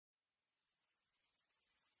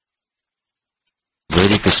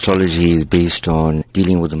Vedic astrology is based on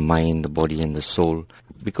dealing with the mind, the body and the soul.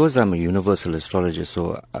 Because I'm a universal astrologer,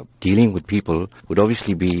 so dealing with people would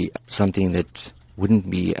obviously be something that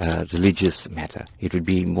wouldn't be a religious matter. It would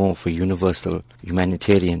be more for universal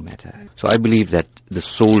humanitarian matter. So I believe that the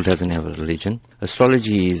soul doesn't have a religion.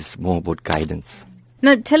 Astrology is more about guidance.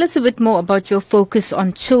 Now, tell us a bit more about your focus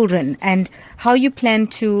on children and how you plan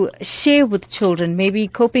to share with children, maybe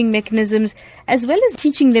coping mechanisms, as well as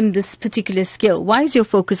teaching them this particular skill. Why is your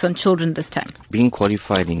focus on children this time? Being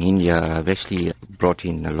qualified in India, I've actually brought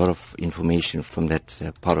in a lot of information from that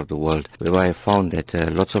part of the world, where I found that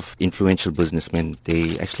lots of influential businessmen,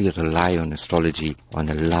 they actually rely on astrology on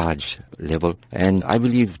a large level. And I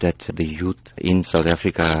believe that the youth in South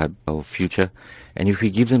Africa are our future. And if we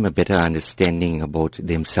give them a better understanding about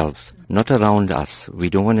themselves, not around us, we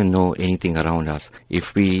don't want to know anything around us.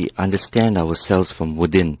 If we understand ourselves from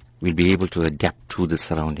within, we'll be able to adapt to the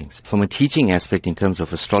surroundings. From a teaching aspect in terms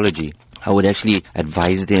of astrology, I would actually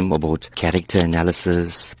advise them about character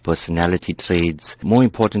analysis, personality traits, more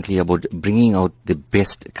importantly about bringing out the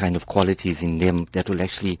best kind of qualities in them that will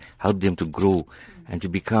actually help them to grow and to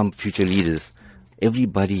become future leaders.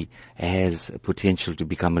 Everybody has potential to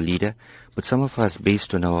become a leader, but some of us,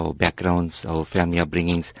 based on our backgrounds, our family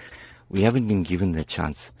upbringings, we haven't been given that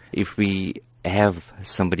chance. If we have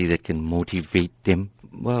somebody that can motivate them,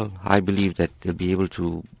 well, I believe that they'll be able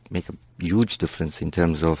to make a huge difference in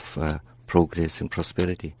terms of progress and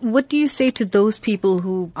prosperity. What do you say to those people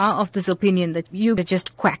who are of this opinion that you are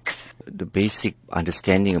just quacks? The basic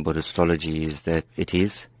understanding about astrology is that it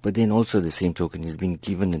is, but then also the same token is being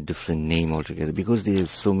given a different name altogether because there's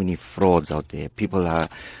so many frauds out there. People are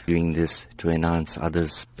doing this to enhance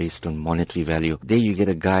others based on monetary value. There you get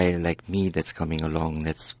a guy like me that's coming along,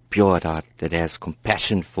 that's pure at heart, that has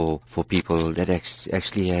compassion for people, that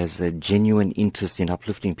actually has a genuine interest in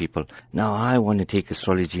uplifting people. Now I want to take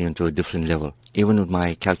astrology into a different level. Even with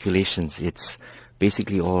my calculations, it's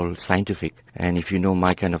basically all scientific. And if you know,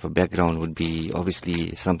 my kind of a background would be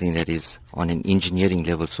obviously something that is on an engineering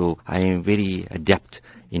level. So I am very adept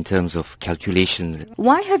in terms of calculations.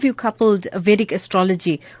 Why have you coupled Vedic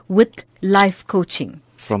astrology with life coaching?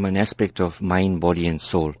 From an aspect of mind, body and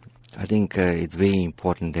soul, I think it's very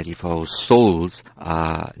important that if our souls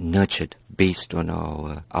are nurtured based on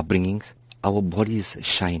our upbringings, our bodies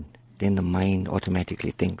shine. Then the mind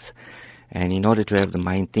automatically thinks. And in order to have the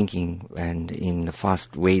mind thinking, and in the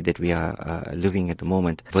fast way that we are living at the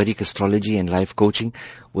moment, Vedic astrology and life coaching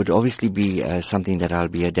would obviously be something that I'll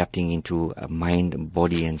be adapting into a mind,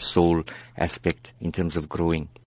 body and soul aspect in terms of growing.